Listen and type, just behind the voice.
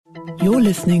You're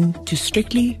listening to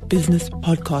Strictly Business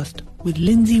Podcast with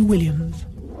Lindsay Williams.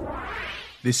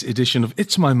 This edition of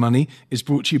It's My Money is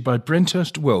brought to you by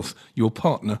Brenthurst Wealth, your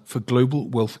partner for global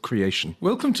wealth creation.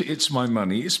 Welcome to It's My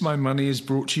Money. It's My Money is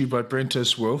brought to you by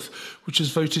Brenthurst Wealth, which was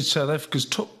voted South Africa's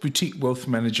top boutique wealth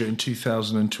manager in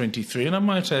 2023. And I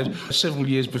might add several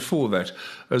years before that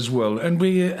as well. And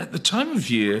we're at the time of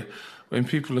year when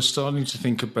people are starting to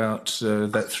think about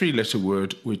that three-letter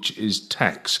word, which is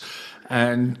tax.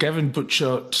 And Gavin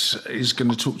Butchart is going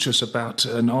to talk to us about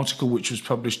an article which was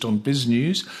published on Biz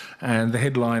News. And the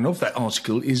headline of that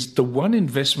article is "The One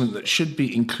Investment That Should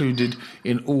Be Included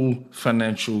in All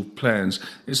Financial Plans."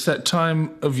 It's that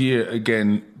time of year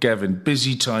again, Gavin,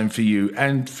 busy time for you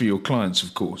and for your clients,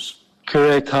 of course.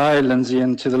 Correct. Hi, Lindsay,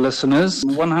 and to the listeners.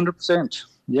 100%.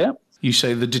 Yeah. You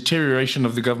say the deterioration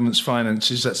of the government's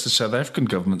finances, that's the South African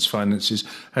government's finances,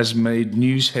 has made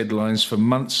news headlines for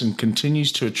months and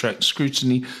continues to attract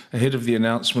scrutiny ahead of the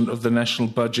announcement of the national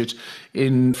budget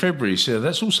in February. So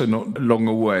that's also not long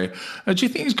away. Do you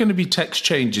think there's going to be tax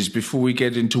changes before we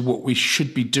get into what we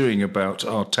should be doing about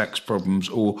our tax problems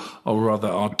or rather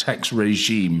our tax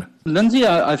regime? Lindsay,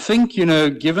 I think,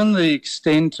 given the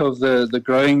extent of the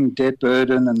growing debt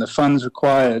burden and the funds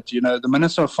required, the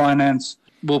Minister of Finance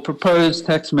will propose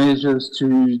tax measures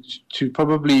to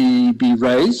probably be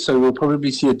raised. So we'll probably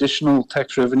see additional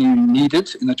tax revenue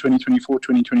needed in the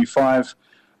 2024-2025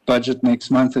 budget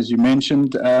next month, as you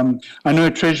mentioned. I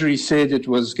know Treasury said it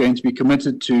was going to be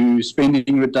committed to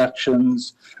spending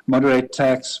reductions, moderate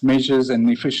tax measures and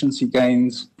efficiency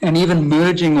gains, and even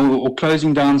merging or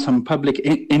closing down some public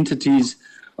entities,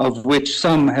 of which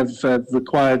some have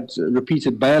required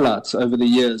repeated bailouts over the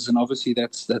years. And obviously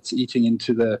that's eating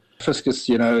into the fiscus,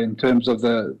 in terms of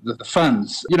the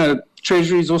funds.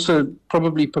 Treasury's also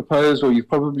probably proposed, or you've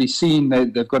probably seen,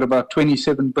 they've got about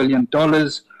 $27 billion,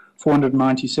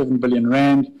 497 billion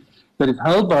rand, that is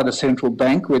held by the central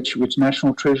bank, which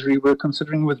National Treasury were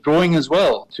considering withdrawing as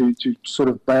well to sort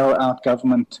of bail out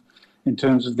government in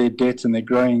terms of their debt and their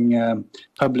growing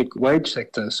public wage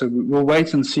sector. So we'll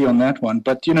wait and see on that one.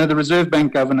 But, the Reserve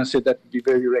Bank governor said that would be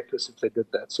very reckless if they did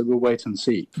that. So we'll wait and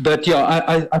see. But,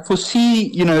 I foresee,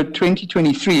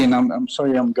 2023, and I'm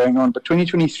sorry I'm going on, but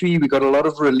 2023 we got a lot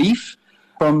of relief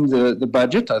from the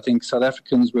budget. I think South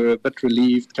Africans were a bit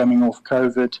relieved coming off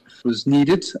COVID. It was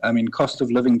needed. I mean, cost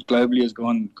of living globally has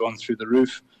gone through the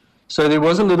roof. So there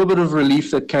was a little bit of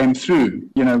relief that came through.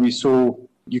 We saw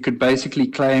you could basically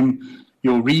claim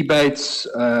your rebates,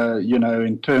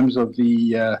 in terms of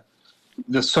the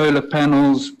solar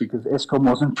panels, because Eskom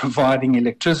wasn't providing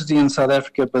electricity in South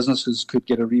Africa. Businesses could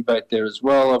get a rebate there as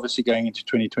well. Obviously, going into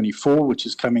 2024, which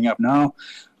is coming up now,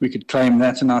 we could claim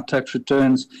that in our tax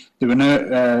returns. There were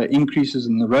no increases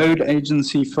in the road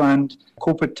agency fund.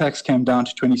 Corporate tax came down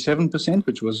to 27%,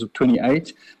 which was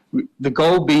 28%. The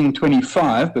goal being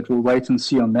 25%, but we'll wait and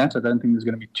see on that. I don't think there's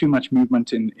going to be too much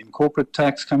movement in corporate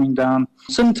tax coming down.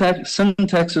 Sin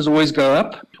taxes always go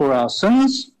up for our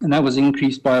sins, and that was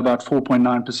increased by about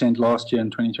 4.9% last year in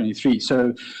 2023.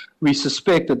 So we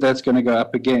suspect that that's going to go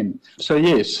up again. So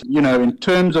yes, in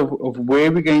terms of where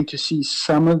we're going to see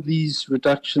some of these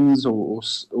reductions or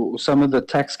some of the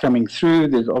tax coming through,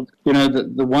 there's,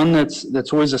 the one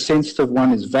that's always a sensitive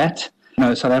one is VAT.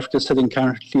 South Africa is sitting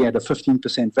currently at a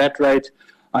 15% VAT rate.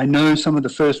 I know some of the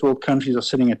first world countries are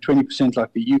sitting at 20%,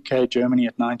 like the UK, Germany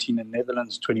at 19%, and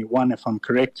Netherlands 21%, if I'm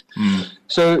correct.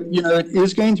 So, it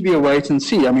is going to be a wait and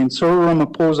see. I mean, Cyril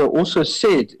Ramaphosa also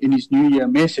said in his New Year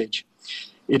message,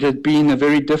 it had been a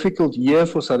very difficult year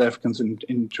for South Africans in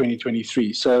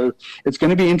 2023. So it's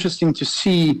going to be interesting to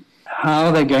see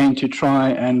how they're going to try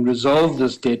and resolve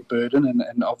this debt burden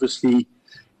and obviously,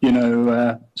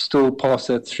 still pass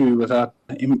that through without,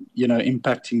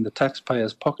 impacting the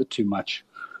taxpayer's pocket too much.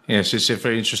 Yes, it's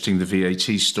very interesting, the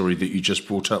VAT story that you just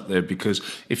brought up there, because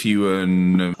if you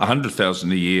earn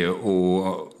 100,000 a year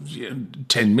or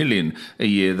 10 million a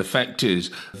year, the fact is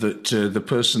that the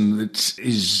person that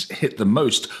is hit the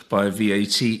most by a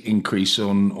VAT increase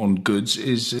on goods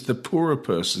is the poorer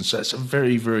person. So that's a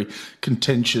very, very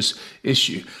contentious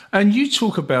issue. And you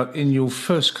talk about in your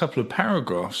first couple of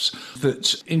paragraphs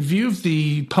that in view of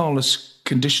the parlous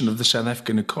condition of the South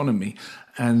African economy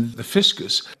and the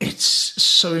fiscus, it's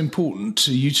so important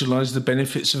to utilise the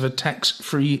benefits of a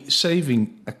tax-free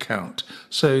saving account.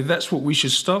 So that's what we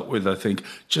should start with, I think.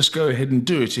 Just go ahead and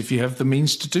do it if you have the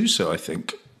means to do so, I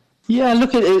think. Yeah,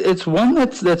 look, it's one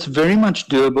that's very much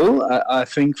doable. I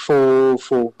think for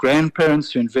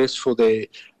grandparents to invest for their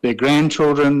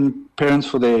grandchildren, parents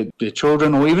for their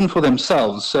children, or even for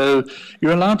themselves. So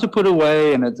you're allowed to put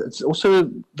away, and it's also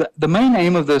the main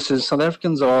aim of this is South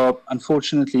Africans are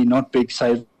unfortunately not big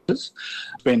savers.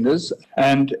 spenders.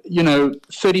 And,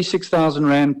 36,000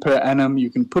 Rand per annum you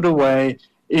can put away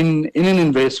in an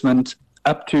investment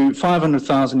up to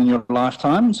 500,000 in your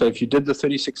lifetime. So if you did the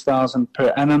 36,000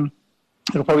 per annum,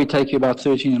 it'll probably take you about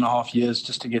 13 and a half years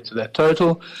just to get to that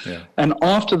total. Yeah. And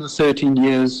after the 13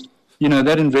 years,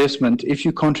 that investment, if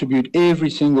you contribute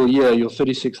every single year, your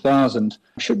 36,000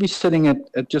 should be sitting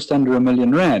at just under R1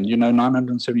 million,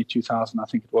 972,000, I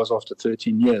think it was after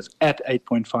 13 years at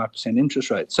 8.5% interest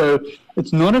rate. So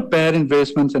it's not a bad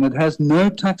investment and it has no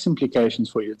tax implications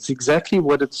for you. It's exactly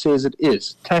what it says it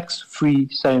is, tax-free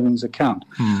savings account.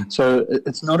 So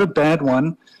it's not a bad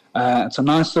one. It's a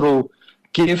nice little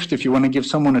gift if you want to give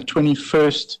someone a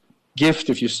 21st gift.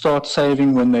 If you start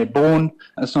saving when they're born,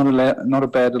 it's not a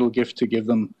bad little gift to give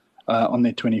them on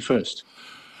their 21st.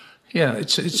 Yeah,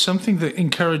 it's something that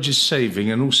encourages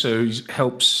saving and also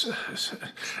helps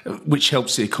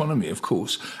the economy, of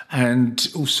course, and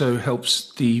also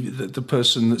helps the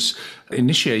person that's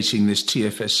initiating this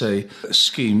TFSA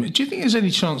scheme. Do you think there's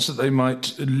any chance that they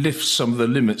might lift some of the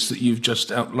limits that you've just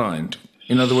outlined?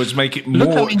 In other words, make it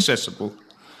more accessible?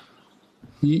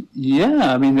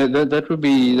 Yeah, that would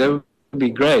be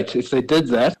great if they did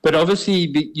that. But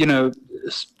obviously,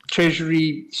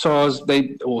 Treasury, SARS,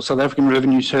 or South African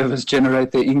Revenue Service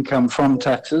generate their income from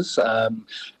taxes.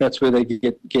 That's where they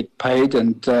get paid,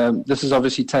 and this is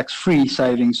obviously tax-free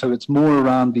savings, so it's more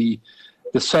around the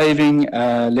saving,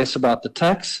 less about the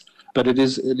tax. But it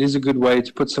is a good way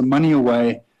to put some money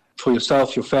away for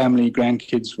yourself, your family,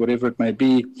 grandkids, whatever it may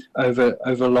be, over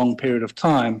a long period of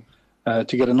time.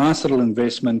 To get a nice little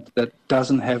investment that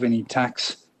doesn't have any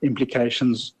tax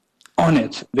implications on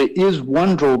it. There is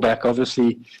one drawback,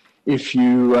 obviously, if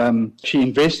you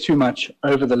invest too much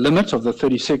over the limit of the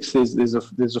 36, there's a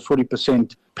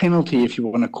 40% penalty, if you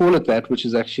want to call it that, which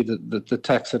is actually the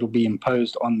tax that will be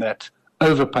imposed on that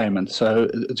overpayment. So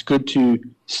it's good to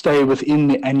stay within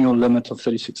the annual limit of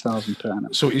 36,000 per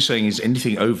annum. So what you're saying is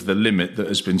anything over the limit that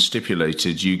has been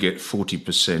stipulated, you get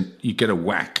 40%, you get a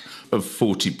whack of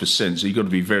 40%. So you've got to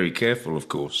be very careful, of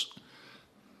course.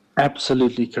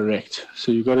 Absolutely correct.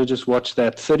 So you've got to just watch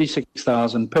that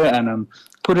 36,000 per annum,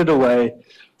 put it away,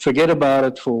 forget about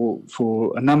it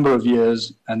for a number of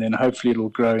years, and then hopefully it'll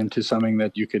grow into something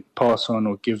that you could pass on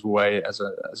or give away as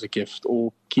a gift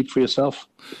or keep for yourself.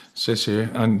 It says here,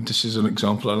 and this is an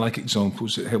example, I like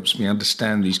examples, it helps me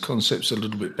understand these concepts a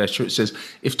little bit better. It says,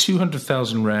 if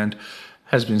 200,000 Rand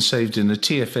has been saved in a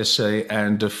TFSA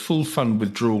and a full fund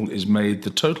withdrawal is made, the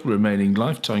total remaining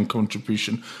lifetime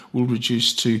contribution will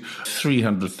reduce to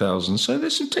 300,000. So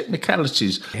there's some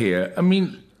technicalities here.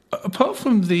 Apart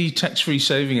from the tax-free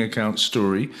saving account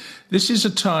story, this is a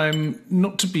time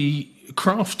not to be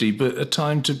crafty, but a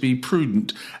time to be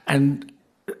prudent and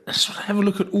sort of have a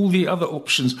look at all the other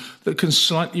options that can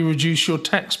slightly reduce your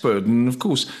tax burden. And of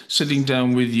course, sitting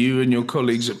down with you and your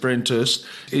colleagues at Brenthurst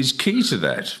is key to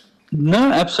that.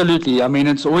 No, absolutely.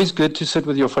 It's always good to sit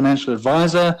with your financial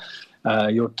advisor,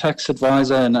 your tax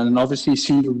advisor, and obviously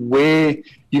see where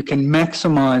you can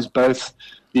maximize both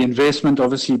the investment.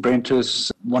 Obviously,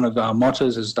 Brenthurst, one of our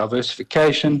mottos is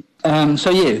diversification.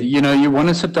 You want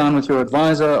to sit down with your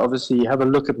advisor, obviously have a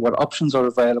look at what options are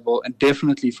available, and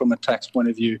definitely from a tax point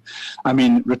of view.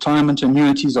 Retirement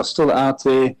annuities are still out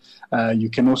there. You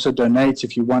can also donate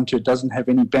if you want to. It doesn't have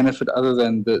any benefit other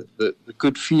than the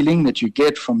good feeling that you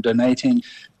get from donating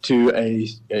to a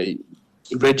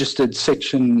registered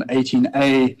Section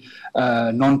 18A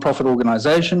non-profit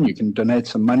organization. You can donate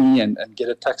some money and get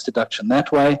a tax deduction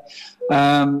that way.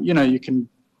 You can,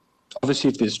 obviously,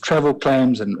 if there's travel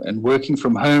claims and working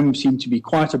from home seemed to be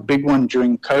quite a big one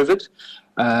during COVID,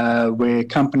 where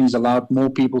companies allowed more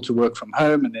people to work from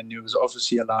home, and then you was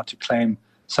obviously allowed to claim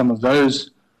some of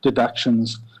those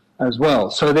deductions as well.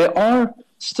 So there are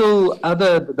still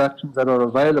other deductions that are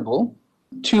available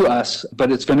to us,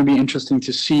 but it's going to be interesting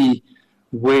to see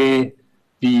where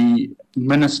the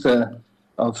Minister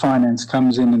of Finance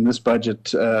comes in this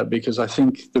budget, because I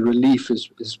think the relief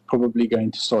is probably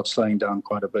going to start slowing down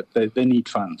quite a bit. They need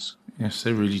funds. Yes,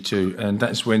 they really do. And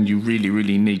that's when you really,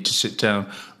 really need to sit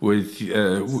down with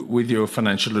your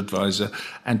financial advisor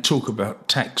and talk about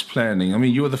tax planning.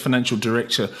 You're the financial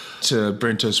director to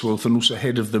Brenthurst Wealth and also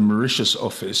head of the Mauritius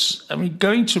office.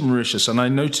 Going to Mauritius, and I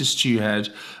noticed you had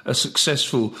a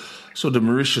successful sort of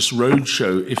Mauritius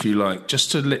roadshow, if you like,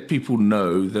 just to let people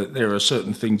know that there are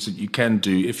certain things that you can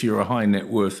do if you're a high net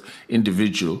worth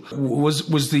individual.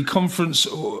 Was the conference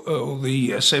or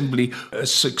the assembly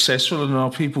successful, and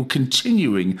are people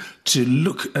continuing to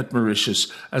look at Mauritius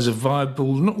as a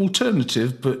viable, not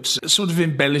alternative, but sort of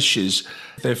embellishes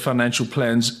their financial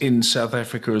plans in South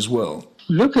Africa as well?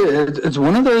 Look, it's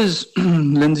one of those,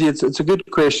 Lindsay, it's a good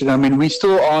question. I mean, we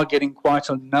still are getting quite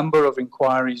a number of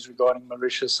inquiries regarding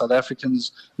Mauritius, South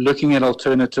Africans looking at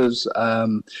alternatives.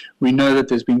 We know that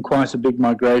there's been quite a big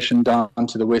migration down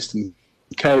to the Western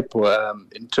Cape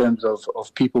in terms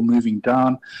of people moving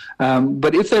down.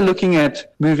 But if they're looking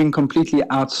at moving completely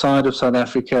outside of South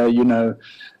Africa,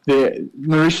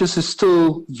 Mauritius is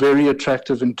still very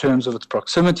attractive in terms of its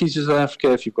proximity to South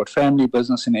Africa. If you've got family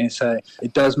business in SA,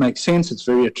 it does make sense. It's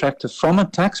very attractive from a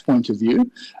tax point of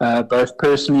view, both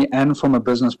personally and from a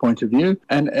business point of view.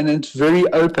 And it's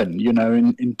very open,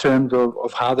 in terms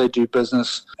of how they do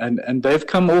business. And they've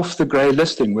come off the grey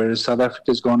listing, whereas South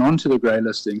Africa's gone on to the grey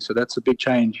listing. So that's a big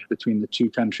change between the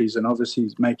two countries, and obviously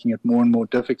is making it more and more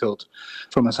difficult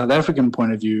from a South African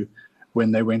point of view when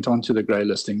they went on to the grey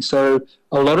listing. So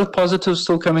a lot of positives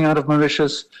still coming out of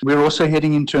Mauritius. We're also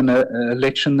heading into an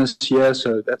election this year,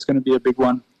 so that's going to be a big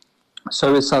one.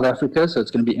 So is South Africa, so it's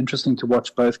going to be interesting to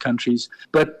watch both countries.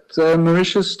 But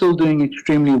Mauritius is still doing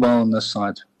extremely well on this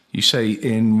side. You say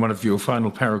in one of your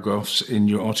final paragraphs in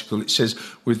your article, it says,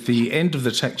 with the end of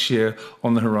the tax year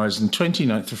on the horizon,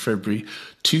 29th of February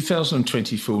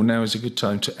 2024, now is a good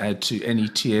time to add to any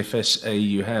TFSA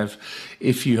you have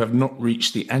if you have not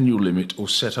reached the annual limit or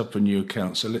set up a new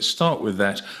account. So let's start with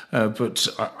that. But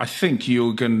I think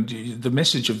the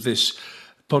message of this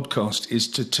podcast is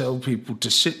to tell people to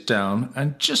sit down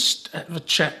and just have a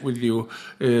chat with your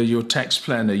tax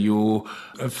planner, your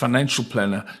financial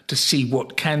planner, to see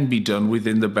what can be done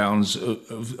within the bounds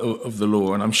of the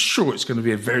law. And I'm sure it's going to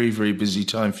be a very, very busy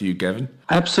time for you, Gavin.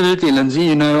 Absolutely, Lindsay.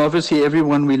 Obviously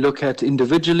everyone we look at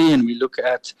individually and we look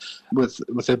at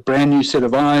with a brand new set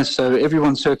of eyes. So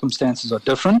everyone's circumstances are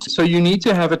different. So you need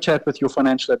to have a chat with your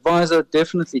financial advisor.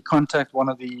 Definitely contact one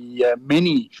of the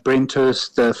many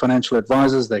Brenthurst financial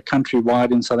advisors. They're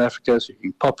countrywide in South Africa, so you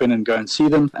can pop in and go and see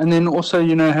them. And then also,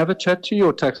 have a chat to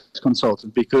your tax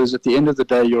consultant, because at the end of the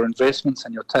day, your investments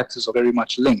and your taxes are very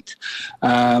much linked.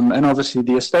 And obviously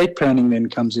the estate planning then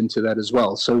comes into that as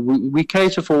well. So we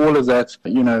cater for all of that,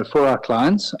 for our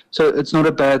clients. So it's not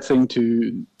a bad thing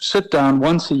to sit down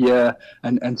once a year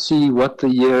and see what the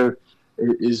year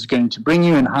is going to bring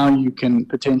you and how you can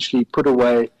potentially put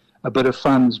away a bit of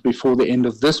funds before the end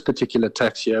of this particular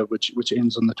tax year, which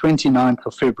ends on the 29th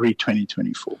of February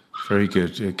 2024. Very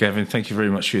good. Gavin, thank you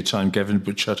very much for your time. Gavin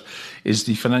Butchart is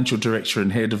the Financial Director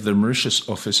and Head of the Mauritius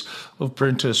office of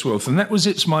Brenthurst Wealth. And that was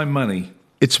It's My Money.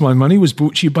 It's My Money was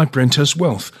brought to you by Brenthurst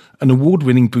Wealth, an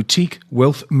award-winning boutique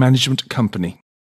wealth management company.